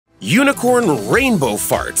unicorn rainbow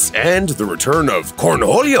farts, and the return of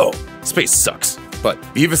Cornholio. Space sucks, but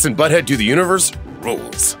Beavis and Butt-Head Do the Universe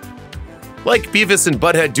rules. Like Beavis and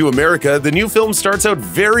Butt-Head Do America, the new film starts out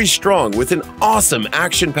very strong with an awesome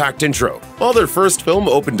action-packed intro. While their first film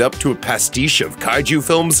opened up to a pastiche of kaiju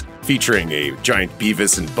films, featuring a giant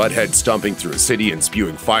Beavis and Butt-Head stomping through a city and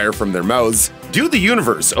spewing fire from their mouths, Do the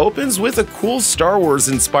Universe opens with a cool Star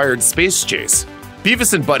Wars-inspired space chase.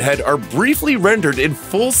 Beavis and Butt-Head are briefly rendered in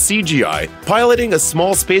full CGI, piloting a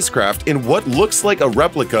small spacecraft in what looks like a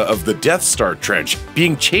replica of the Death Star trench,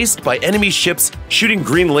 being chased by enemy ships shooting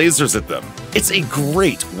green lasers at them. It's a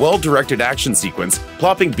great, well-directed action sequence,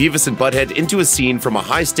 plopping Beavis and Butt-Head into a scene from a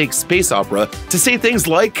high-stakes space opera to say things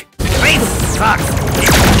like, "Space sucks!"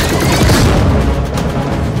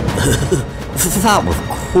 That was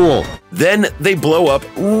cool. Then they blow up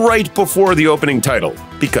right before the opening title,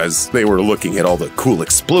 because they were looking at all the cool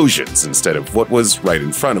explosions instead of what was right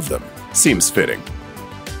in front of them. Seems fitting.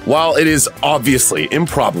 While it is obviously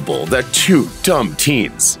improbable that two dumb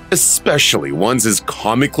teens, especially ones as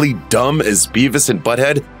comically dumb as Beavis and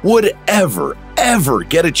Butt-Head, would ever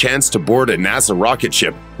get a chance to board a NASA rocket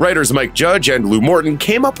ship, writers Mike Judge and Lou Morton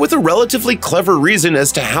came up with a relatively clever reason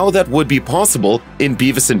as to how that would be possible in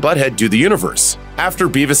Beavis and Butt-Head Do the Universe. After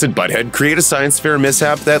Beavis and Butt-Head create a science fair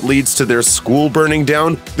mishap that leads to their school burning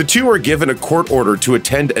down, the two are given a court order to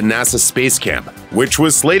attend a NASA space camp, which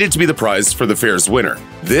was slated to be the prize for the fair's winner.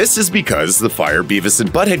 This is because the fire Beavis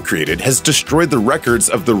and Butt-Head created has destroyed the records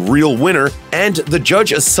of the real winner, and the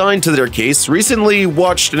judge assigned to their case recently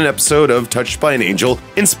watched an episode of Touched by an Angel,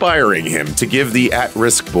 inspiring him to give the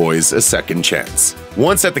at-risk boys a second chance.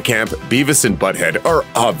 Once at the camp, Beavis and Butt-Head are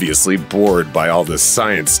obviously bored by all this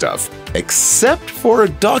science stuff, except for a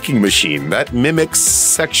docking machine that mimics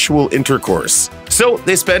sexual intercourse. So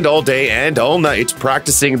they spend all day and all night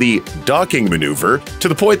practicing the docking maneuver to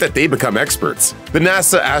the point that they become experts. The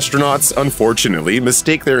NASA astronauts, unfortunately,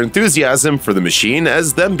 mistake their enthusiasm for the machine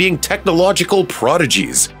as them being technological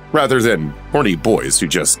prodigies, rather than horny boys who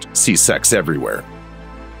just see sex everywhere.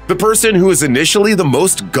 The person who is initially the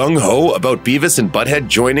most gung-ho about Beavis and Butt-Head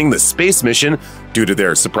joining the space mission due to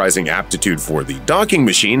their surprising aptitude for the docking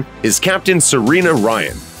machine is Captain Serena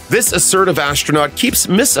Ryan. This assertive astronaut keeps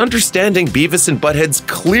misunderstanding Beavis and Butt-Head's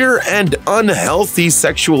clear and unhealthy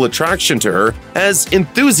sexual attraction to her as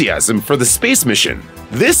enthusiasm for the space mission.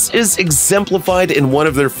 This is exemplified in one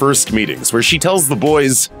of their first meetings, where she tells the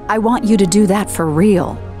boys, "I want you to do that for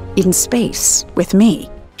real, in space, with me."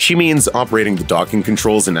 She means operating the docking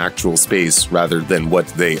controls in actual space rather than what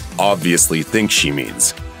they obviously think she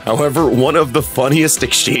means. However, one of the funniest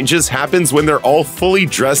exchanges happens when they're all fully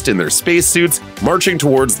dressed in their spacesuits, marching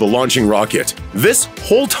towards the launching rocket. This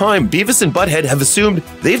whole time, Beavis and Butt-Head have assumed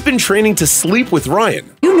they've been training to sleep with Ryan.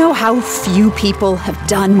 You know how few people have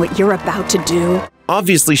done what you're about to do?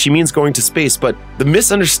 Obviously, she means going to space, but the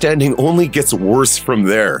misunderstanding only gets worse from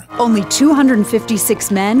there. Only 256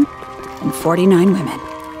 men and 49 women.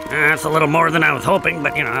 That's a little more than I was hoping,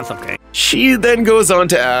 but that's okay. She then goes on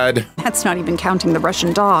to add, That's not even counting the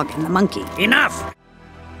Russian dog and the monkey. Enough!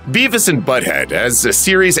 Beavis and Butt-Head, as a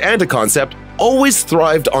series and a concept, always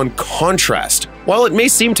thrived on contrast. While it may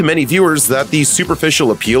seem to many viewers that the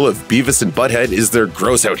superficial appeal of Beavis and Butt-Head is their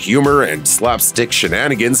gross-out humor and slapstick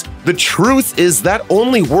shenanigans, the truth is that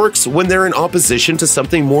only works when they're in opposition to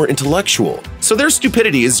something more intellectual. So their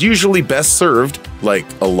stupidity is usually best served, like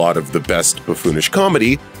a lot of the best buffoonish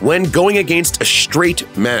comedy, when going against a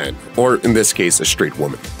straight man, or in this case, a straight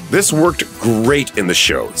woman. This worked great in the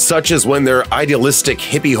show, such as when their idealistic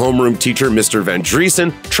hippie homeroom teacher Mr. Van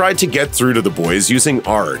Driesen tried to get through to the boys using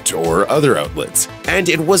art or other outlets. And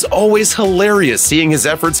it was always hilarious seeing his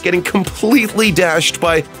efforts getting completely dashed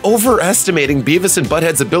by overestimating Beavis and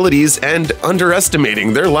Butt-Head's abilities and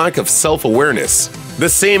underestimating their lack of self-awareness. The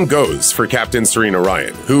same goes for Captain Serena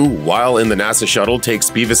Ryan, who, while in the NASA shuttle, takes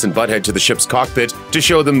Beavis and Butt-Head to the ship's cockpit to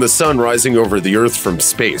show them the sun rising over the Earth from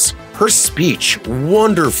space. Her speech,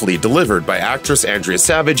 wonderfully delivered by actress Andrea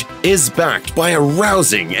Savage, is backed by a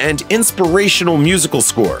rousing and inspirational musical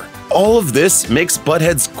score. All of this makes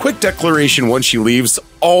Butt-Head's quick declaration once she leaves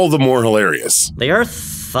all the more hilarious. The Earth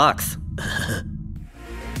sucks.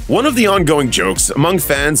 One of the ongoing jokes among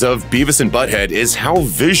fans of Beavis and Butt-Head is how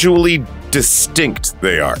visually distinct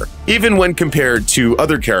they are, even when compared to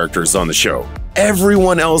other characters on the show.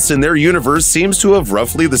 Everyone else in their universe seems to have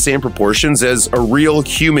roughly the same proportions as a real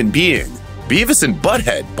human being. Beavis and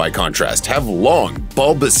Butt-Head, by contrast, have long,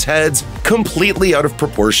 bulbous heads completely out of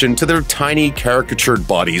proportion to their tiny, caricatured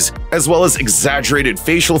bodies, as well as exaggerated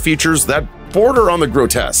facial features that border on the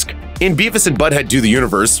grotesque. In Beavis and Butt-Head Do the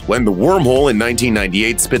Universe, when the wormhole in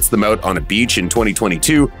 1998 spits them out on a beach in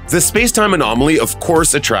 2022, the space-time anomaly of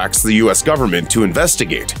course attracts the US government to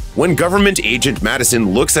investigate. When government agent Madison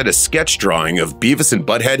looks at a sketch drawing of Beavis and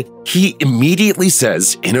Butt-Head, he immediately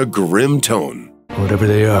says in a grim tone, "Whatever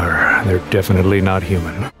they are, they're definitely not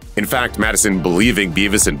human." In fact, Madison believing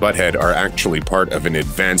Beavis and Butt-Head are actually part of an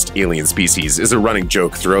advanced alien species is a running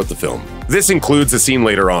joke throughout the film. This includes a scene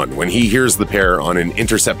later on when he hears the pair on an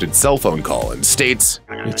intercepted cell phone call and states,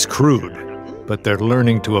 "It's crude, but they're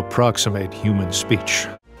learning to approximate human speech."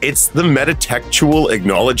 It's the metatextual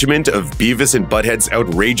acknowledgement of Beavis and Butt-Head's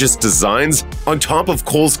outrageous designs on top of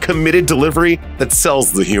Cole's committed delivery that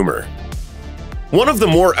sells the humor. One of the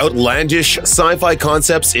more outlandish sci-fi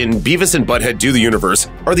concepts in Beavis and Butt-Head Do the Universe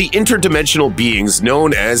are the interdimensional beings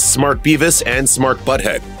known as Smart Beavis and Smart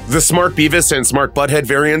Butt-Head. The Smart Beavis and Smart Butt-Head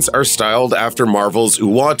variants are styled after Marvel's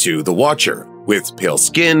Uatu the Watcher, with pale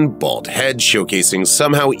skin, bald heads showcasing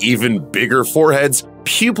somehow even bigger foreheads,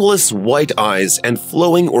 pupilless white eyes, and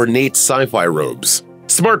flowing ornate sci-fi robes.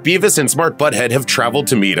 Smart Beavis and Smart Butt-Head have traveled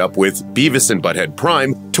to meet up with Beavis and Butt-Head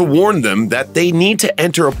Prime to warn them that they need to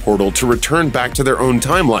enter a portal to return back to their own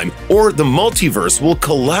timeline, or the multiverse will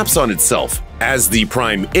collapse on itself. As the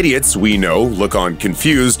Prime idiots we know look on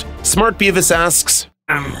confused, Smart Beavis asks,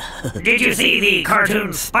 Did you see the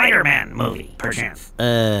cartoon Spider-Man movie, perchance?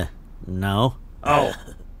 No. Oh,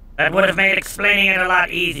 that would have made explaining it a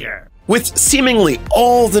lot easier. With seemingly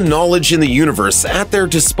all the knowledge in the universe at their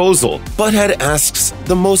disposal, Butt-Head asks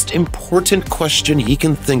the most important question he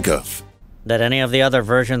can think of. Did any of the other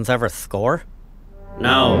versions ever score?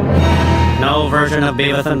 No. No version of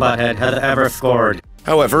Beavis and Butt-Head has ever scored.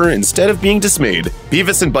 However, instead of being dismayed,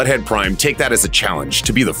 Beavis and Butt-Head Prime take that as a challenge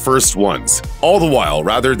to be the first ones. All the while,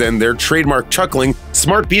 rather than their trademark chuckling,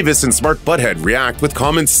 Smart Beavis and Smart Butt-Head react with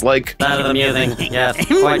comments like, "That is amusing. Yes.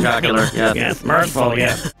 Quite jocular. Yes. Yes, mirthful,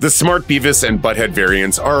 yes. The Smart Beavis and Butt-Head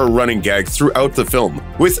variants are a running gag throughout the film,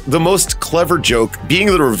 with the most clever joke being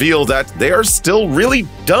the reveal that they are still really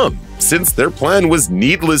dumb, since their plan was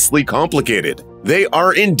needlessly complicated. They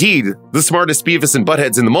are indeed the smartest Beavis and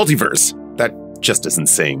Butt-Heads in the multiverse. That just isn't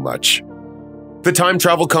saying much. The time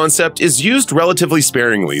travel concept is used relatively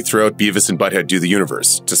sparingly throughout Beavis and Butt-Head Do the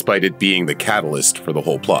Universe, despite it being the catalyst for the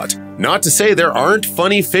whole plot. Not to say there aren't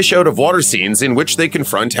funny fish-out-of-water scenes in which they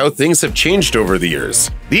confront how things have changed over the years.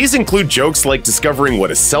 These include jokes like discovering what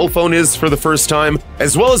a cell phone is for the first time,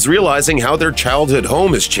 as well as realizing how their childhood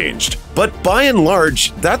home has changed. But by and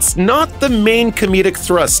large, that's not the main comedic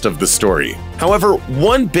thrust of the story. However,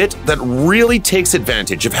 one bit that really takes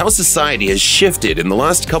advantage of how society has shifted in the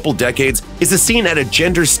last couple decades is a scene at a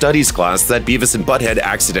gender studies class that Beavis and Butt-Head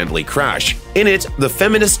accidentally crash. In it, the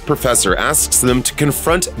feminist professor asks them to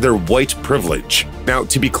confront their white privilege. Now,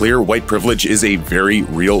 to be clear, white privilege is a very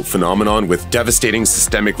real phenomenon with devastating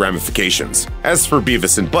systemic ramifications. As for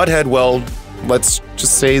Beavis and Butt-Head, well, let's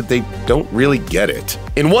just say they don't really get it.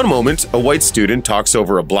 In one moment, a white student talks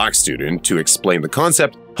over a black student to explain the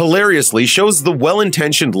concept, hilariously shows the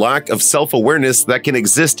well-intentioned lack of self-awareness that can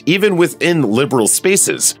exist even within liberal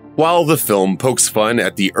spaces. While the film pokes fun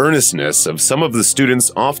at the earnestness of some of the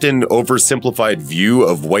students' often oversimplified view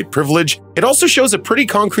of white privilege, it also shows a pretty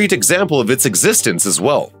concrete example of its existence as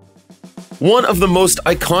well. One of the most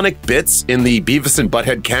iconic bits in the Beavis and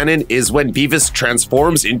Butt-Head canon is when Beavis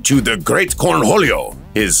transforms into the Great Cornholio,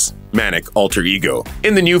 his manic alter ego.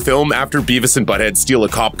 In the new film, after Beavis and Butt-Head steal a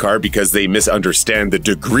cop car because they misunderstand the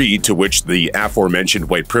degree to which the aforementioned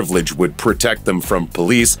white privilege would protect them from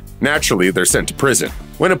police, naturally they're sent to prison.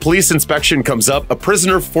 When a police inspection comes up, a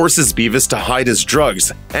prisoner forces Beavis to hide his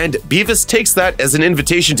drugs, and Beavis takes that as an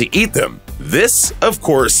invitation to eat them. This, of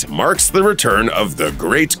course, marks the return of the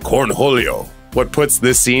Great Cornholio. What puts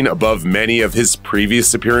this scene above many of his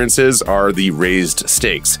previous appearances are the raised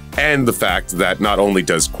stakes, and the fact that not only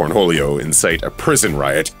does Cornholio incite a prison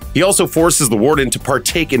riot, he also forces the warden to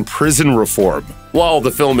partake in prison reform. While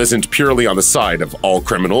the film isn't purely on the side of all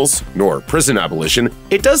criminals, nor prison abolition,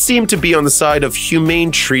 it does seem to be on the side of humane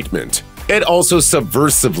treatment. It also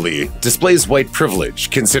subversively displays white privilege,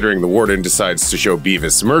 considering the warden decides to show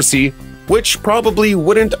Beavis mercy, which probably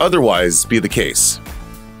wouldn't otherwise be the case.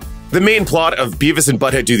 The main plot of Beavis and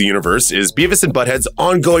Butt-Head Do the Universe is Beavis and Butt-Head's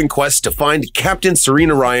ongoing quest to find Captain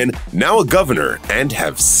Serena Ryan, now a governor, and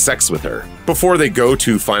have sex with her. Before they go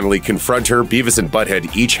to finally confront her, Beavis and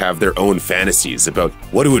Butt-Head each have their own fantasies about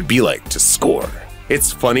what it would be like to score.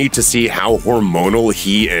 It's funny to see how hormonal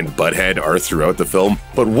he and Butt-Head are throughout the film,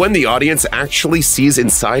 but when the audience actually sees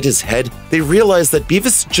inside his head, they realize that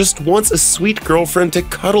Beavis just wants a sweet girlfriend to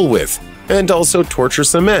cuddle with, and also torture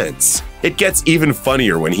some ants. It gets even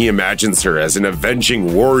funnier when he imagines her as an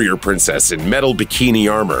avenging warrior princess in metal bikini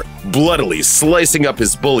armor, bloodily slicing up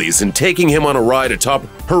his bullies and taking him on a ride atop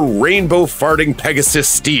her rainbow-farting Pegasus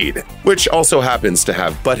steed, which also happens to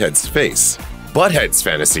have Butt-Head's face. Butt-Head's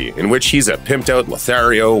fantasy, in which he's a pimped-out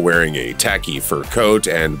Lothario wearing a tacky fur coat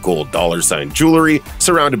and gold $sign jewelry,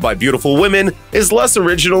 surrounded by beautiful women, is less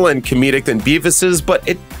original and comedic than Beavis's, but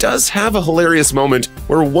it does have a hilarious moment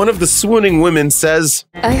where one of the swooning women says,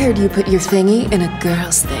 "I heard you put your thingy in a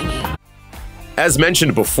girl's thingy." As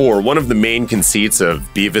mentioned before, one of the main conceits of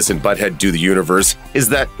Beavis and Butt-Head Do the Universe is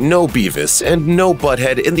that no Beavis and no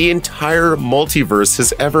Butt-Head in the entire multiverse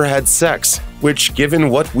has ever had sex, which, given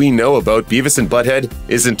what we know about Beavis and Butt-Head,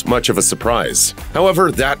 isn't much of a surprise. However,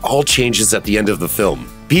 that all changes at the end of the film.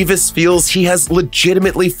 Beavis feels he has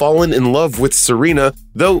legitimately fallen in love with Serena,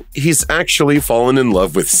 though he's actually fallen in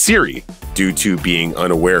love with Siri, due to being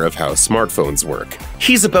unaware of how smartphones work.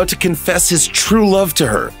 He's about to confess his true love to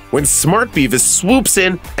her, when Smart Beavis swoops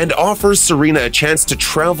in and offers Serena a chance to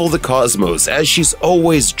travel the cosmos as she's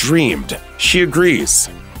always dreamed. She agrees.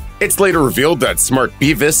 It's later revealed that Smart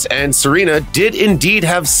Beavis and Serena did indeed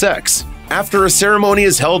have sex, after a ceremony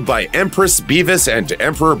is held by Empress Beavis and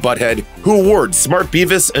Emperor Butt-Head, who award Smart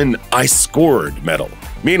Beavis an "I scored" medal.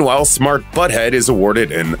 Meanwhile, Smart Butt-Head is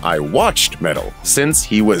awarded an "I watched" medal, since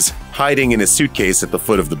he was hiding in a suitcase at the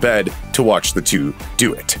foot of the bed to watch the two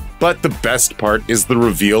do it. But the best part is the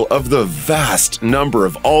reveal of the vast number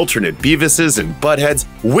of alternate Beavises and Butt-Heads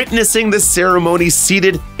witnessing the ceremony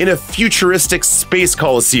seated in a futuristic space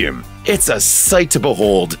coliseum. It's a sight to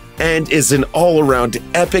behold, and is an all-around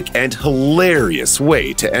epic and hilarious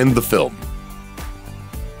way to end the film.